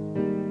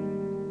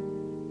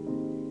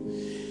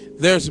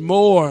 There's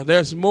more.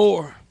 There's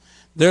more.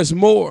 There's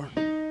more.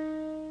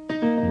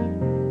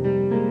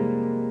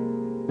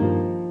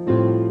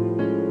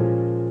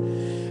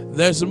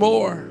 There's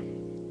more.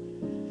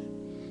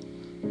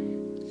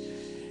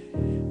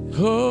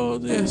 Oh,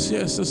 yes,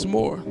 there's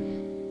more.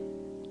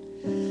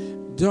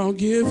 Don't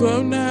give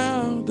up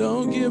now.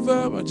 Don't give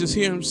up. I just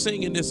hear him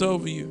singing this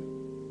over you.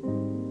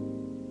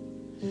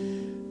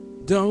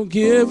 Don't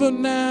give up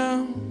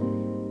now.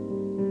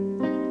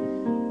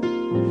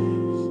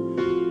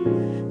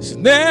 It's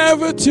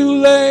never too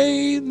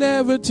late,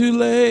 never too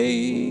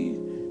late.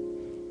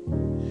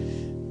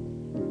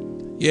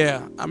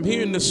 Yeah, I'm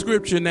hearing the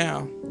scripture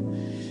now.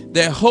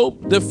 That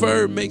hope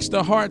deferred makes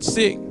the heart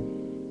sick.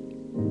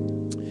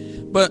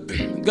 But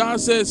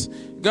God says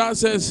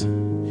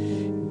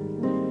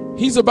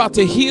he's about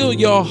to heal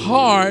your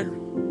heart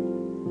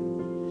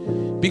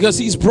because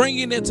he's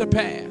bringing it to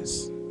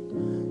pass.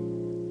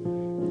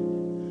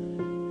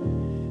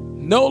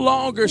 No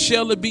longer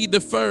shall it be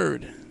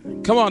deferred.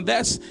 Come on,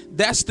 that's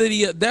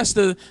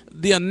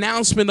the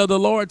announcement of the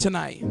Lord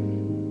tonight.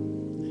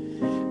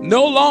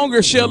 No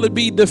longer shall it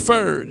be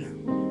deferred.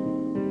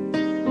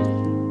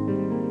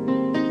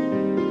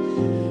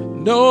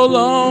 No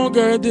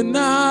longer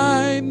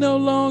denied, no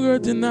longer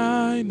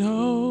denied,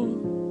 no.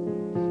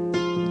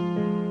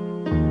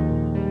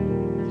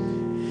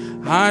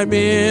 I'm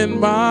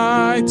in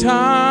my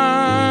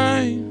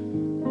time.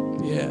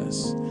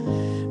 Yes,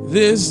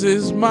 this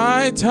is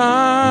my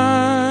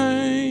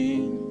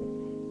time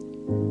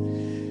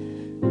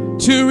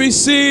to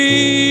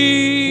receive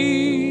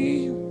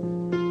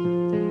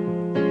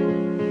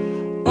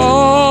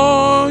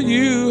all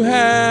you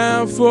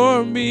have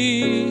for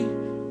me.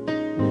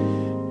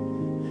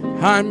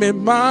 I'm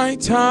in my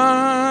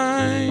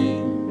time.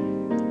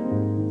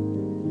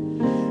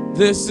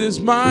 This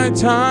is my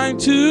time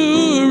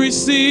to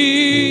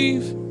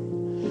receive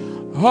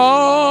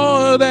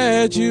all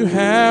that you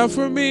have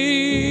for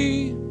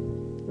me.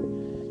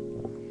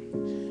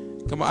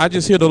 Come on, I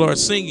just hear the Lord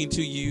singing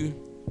to you.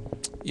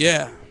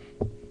 Yeah.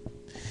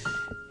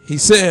 He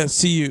says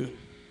to you,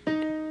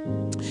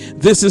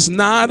 this is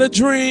not a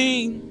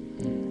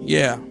dream.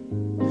 Yeah.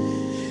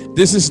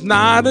 This is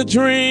not a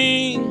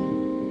dream.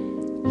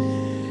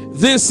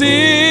 This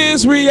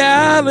is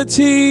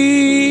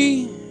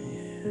reality.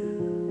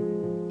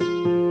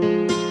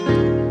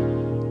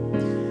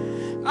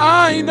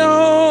 I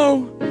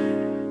know,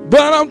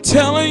 but I'm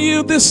telling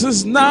you, this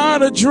is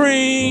not a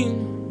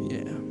dream.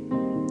 Yeah.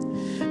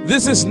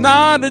 This is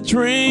not a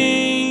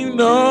dream.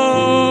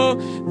 No,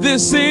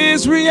 this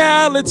is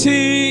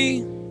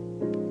reality.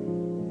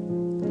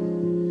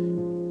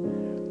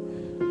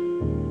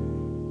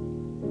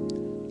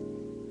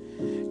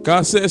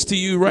 God says to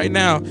you right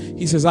now,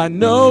 he says, I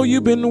know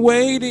you've been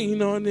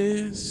waiting on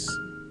this.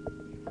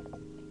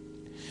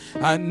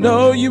 I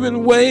know you've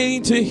been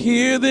waiting to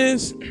hear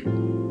this.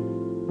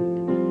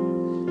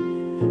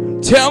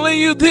 I'm telling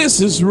you, this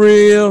is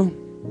real.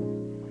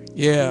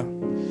 Yeah.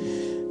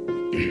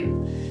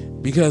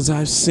 Because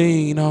I've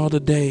seen all the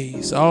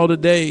days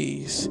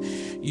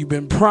you've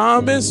been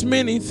promised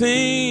many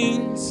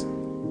things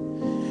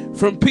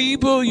from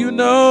people you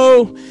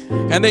know,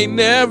 and they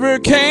never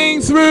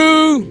came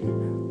through.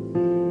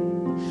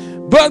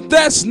 But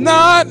that's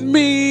not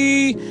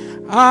me.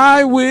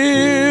 I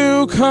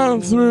will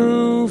come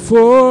through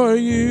for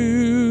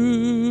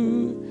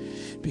you,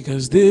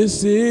 because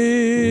this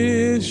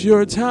is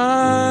your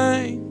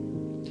time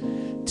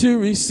to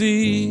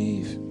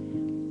receive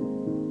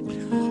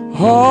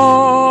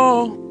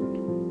all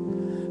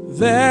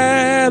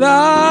that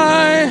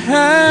I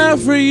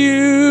have for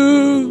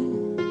you.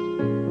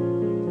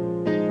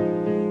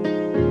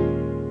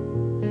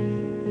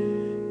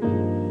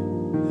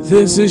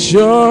 This is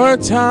your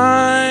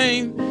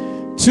time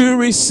to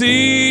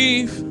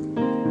receive.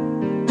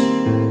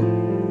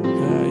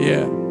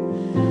 Yeah.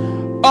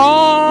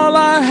 All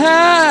I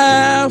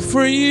have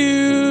for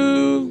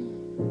you.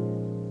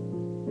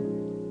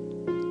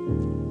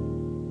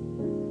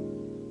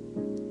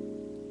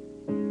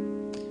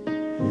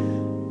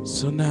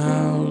 So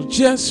now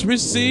just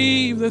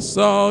receive. That's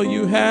all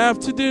you have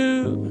to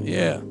do.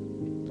 Yeah.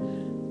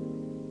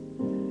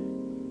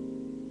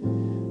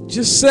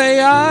 Just say,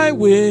 I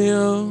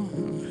will.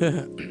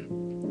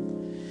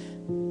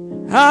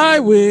 I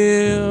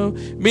will.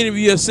 Many of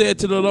you have said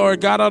to the Lord,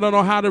 God, I don't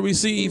know how to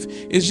receive.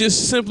 It's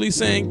just simply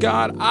saying,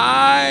 God,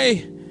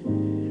 I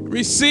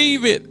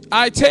receive it.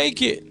 I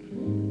take it.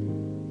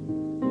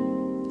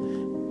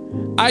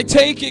 I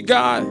take it,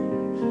 God.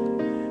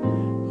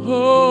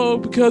 Oh,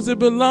 because it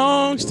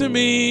belongs to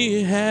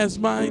me. It has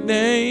my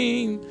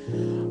name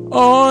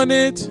on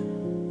it.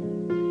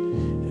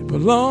 It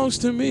belongs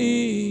to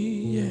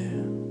me. Yeah.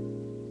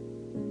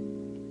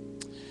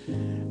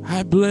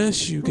 I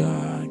bless you,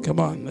 God. Come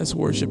on, let's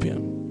worship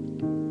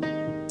him.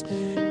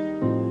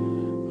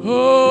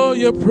 Oh,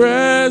 your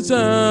presence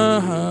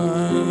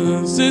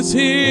is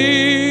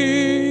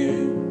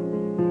here.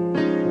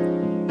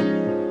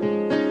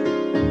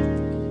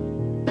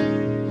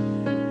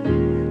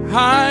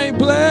 I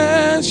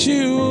bless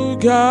you,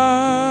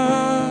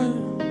 God.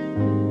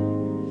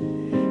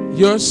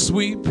 Your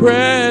sweet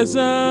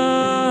presence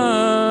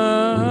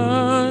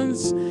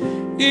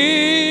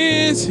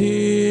is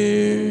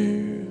here.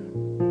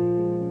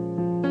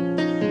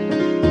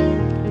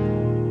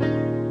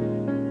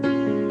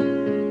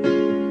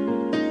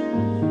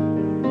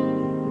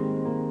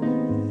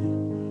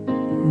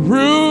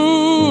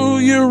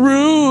 Rule, you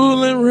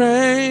rule and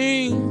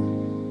reign.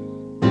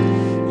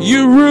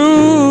 You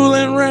rule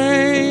and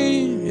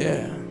reign,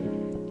 yeah.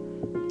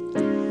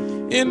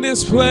 In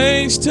this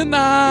place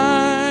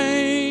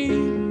tonight,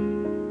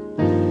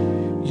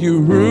 you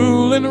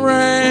rule and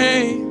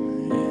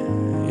reign,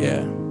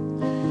 yeah.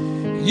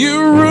 You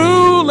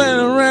rule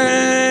and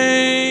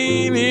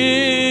reign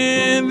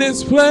in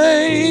this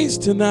place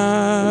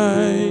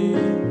tonight.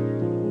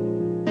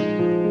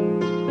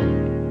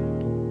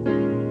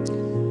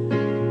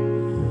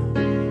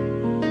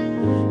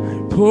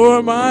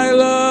 Pour my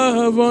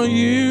love on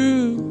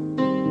you.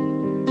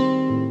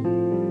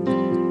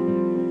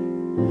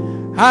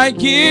 I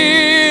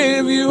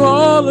give you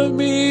all of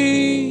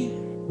me.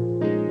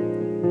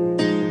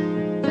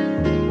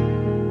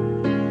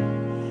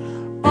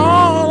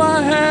 All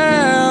I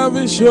have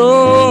is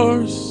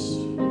yours.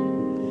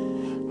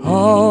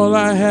 All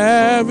I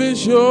have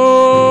is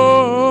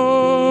yours.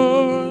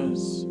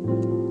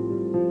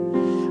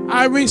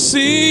 I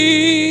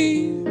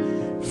receive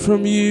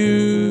from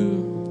you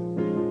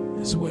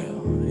as well.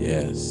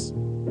 Yes.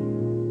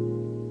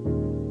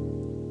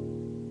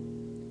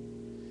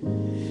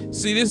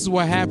 See, this is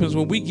what happens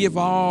when we give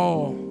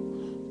all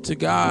to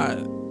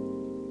God.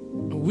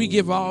 When we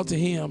give all to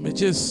him, it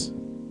just,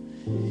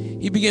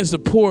 he begins to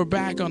pour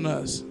back on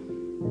us.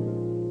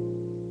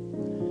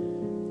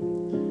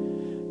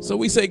 So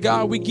we say,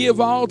 God, we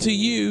give all to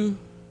you.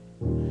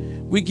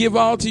 We give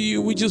all to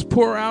you. We just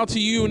pour out to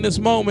you in this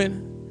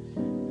moment.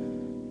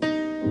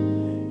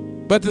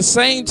 But at the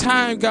same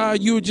time,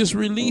 God, you are just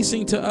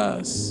releasing to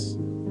us.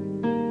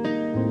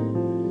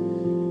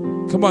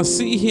 Come on,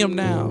 see him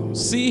now.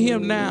 See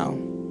him now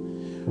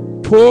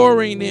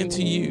pouring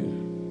into you.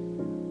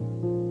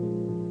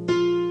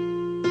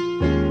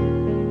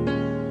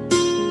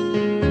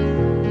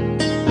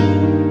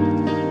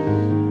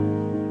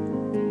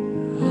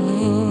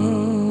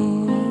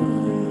 Oh,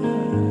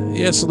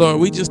 yes, Lord,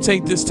 we just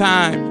take this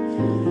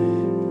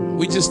time.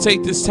 We just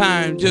take this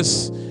time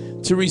just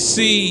to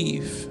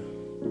receive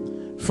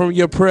from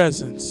your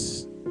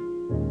presence.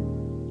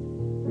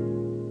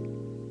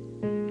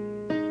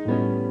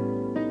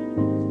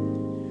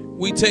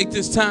 We take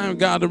this time,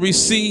 God, to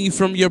receive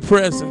from your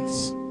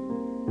presence.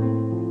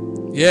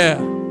 Yeah.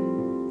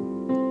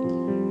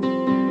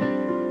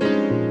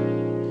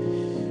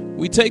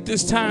 We take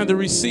this time to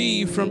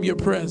receive from your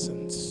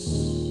presence.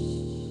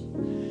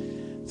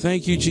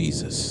 Thank you,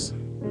 Jesus.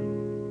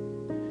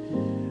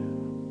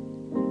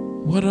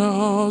 What an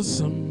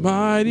awesome,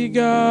 mighty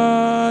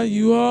God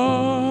you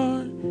are.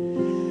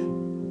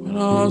 What an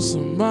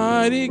awesome,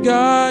 mighty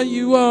God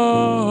you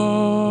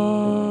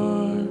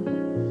are.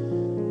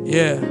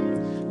 Yeah.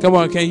 Come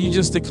on, can you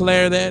just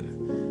declare that?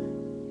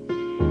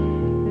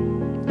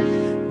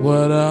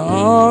 What an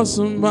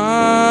awesome,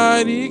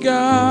 mighty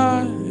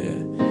God.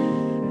 Yeah.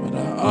 What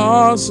an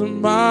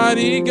awesome,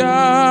 mighty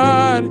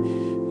God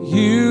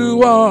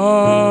you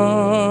are.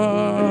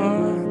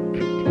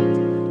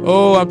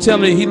 Oh, I'm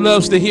telling you, he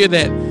loves to hear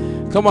that.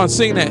 Come on,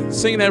 sing that.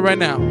 Sing that right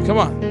now. Come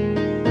on.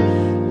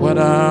 What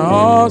an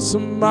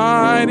awesome,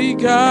 mighty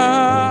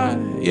God.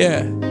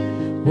 Yeah.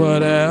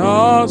 What an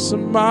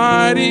awesome,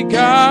 mighty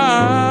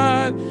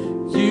God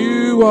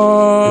you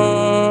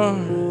are.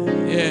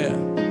 Yeah.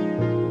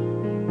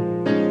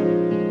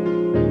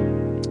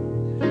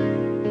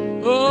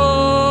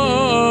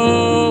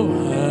 Oh,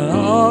 what an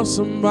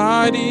awesome,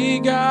 mighty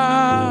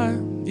God.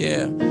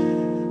 Yeah.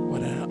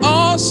 What an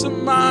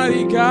awesome,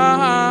 mighty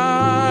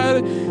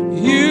God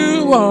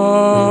you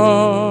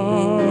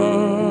are.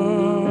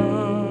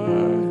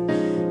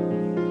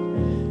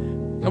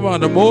 Come on,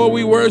 the more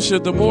we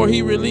worship, the more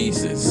he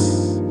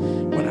releases.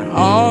 What an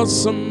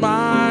awesome,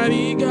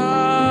 mighty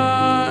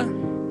God.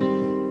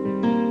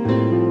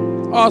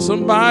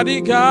 Awesome,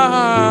 mighty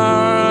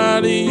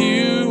God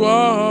you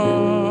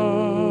are.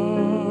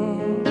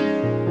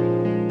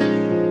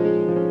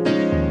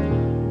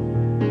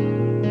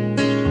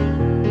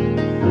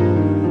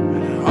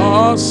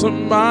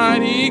 Awesome,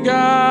 mighty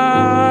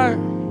God.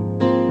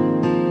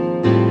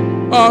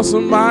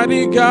 Awesome,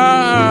 mighty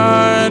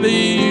God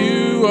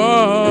you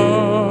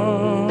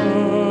are.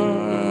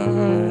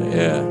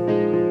 Yeah.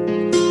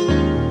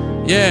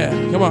 Yeah,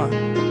 come on.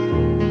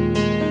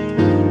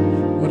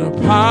 What a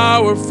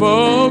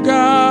powerful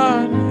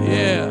God.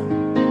 Yeah.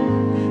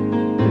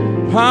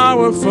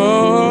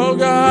 Powerful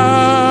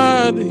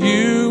God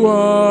you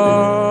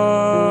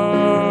are.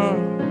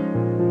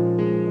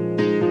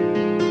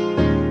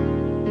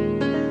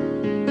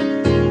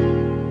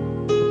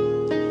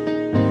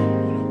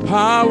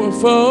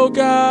 Powerful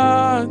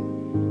God,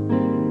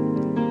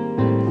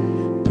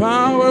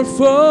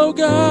 powerful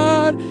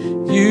God,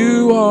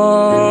 you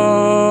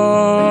are.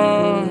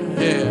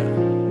 Yeah.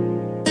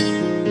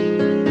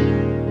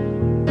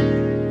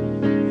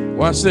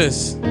 Watch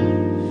this.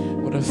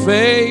 What a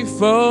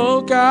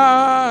faithful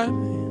God,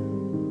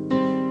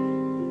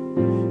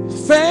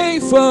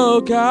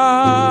 faithful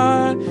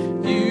God,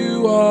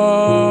 you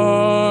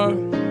are.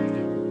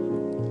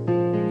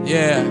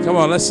 Yeah, come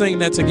on, let's sing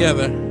that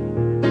together.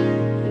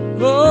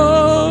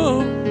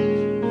 Oh,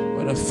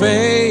 what a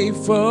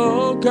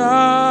faithful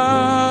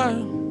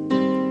God,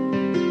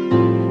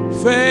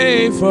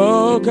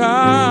 faithful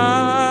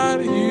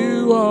God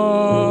you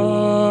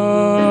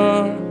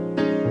are.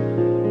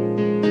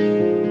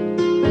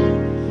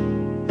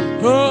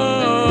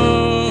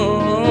 Oh,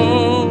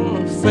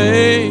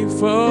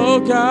 faithful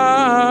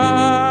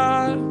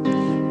God,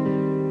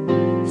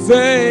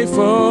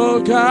 faithful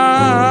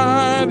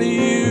God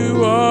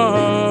you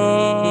are.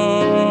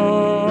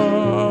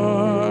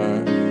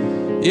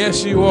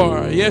 Yes, you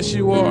are. Yes,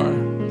 you are.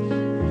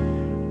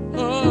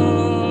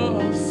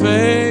 Oh,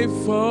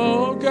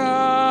 faithful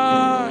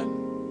God.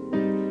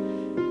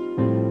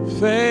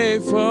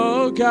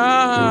 Faithful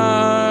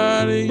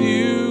God,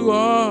 you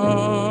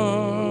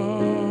are.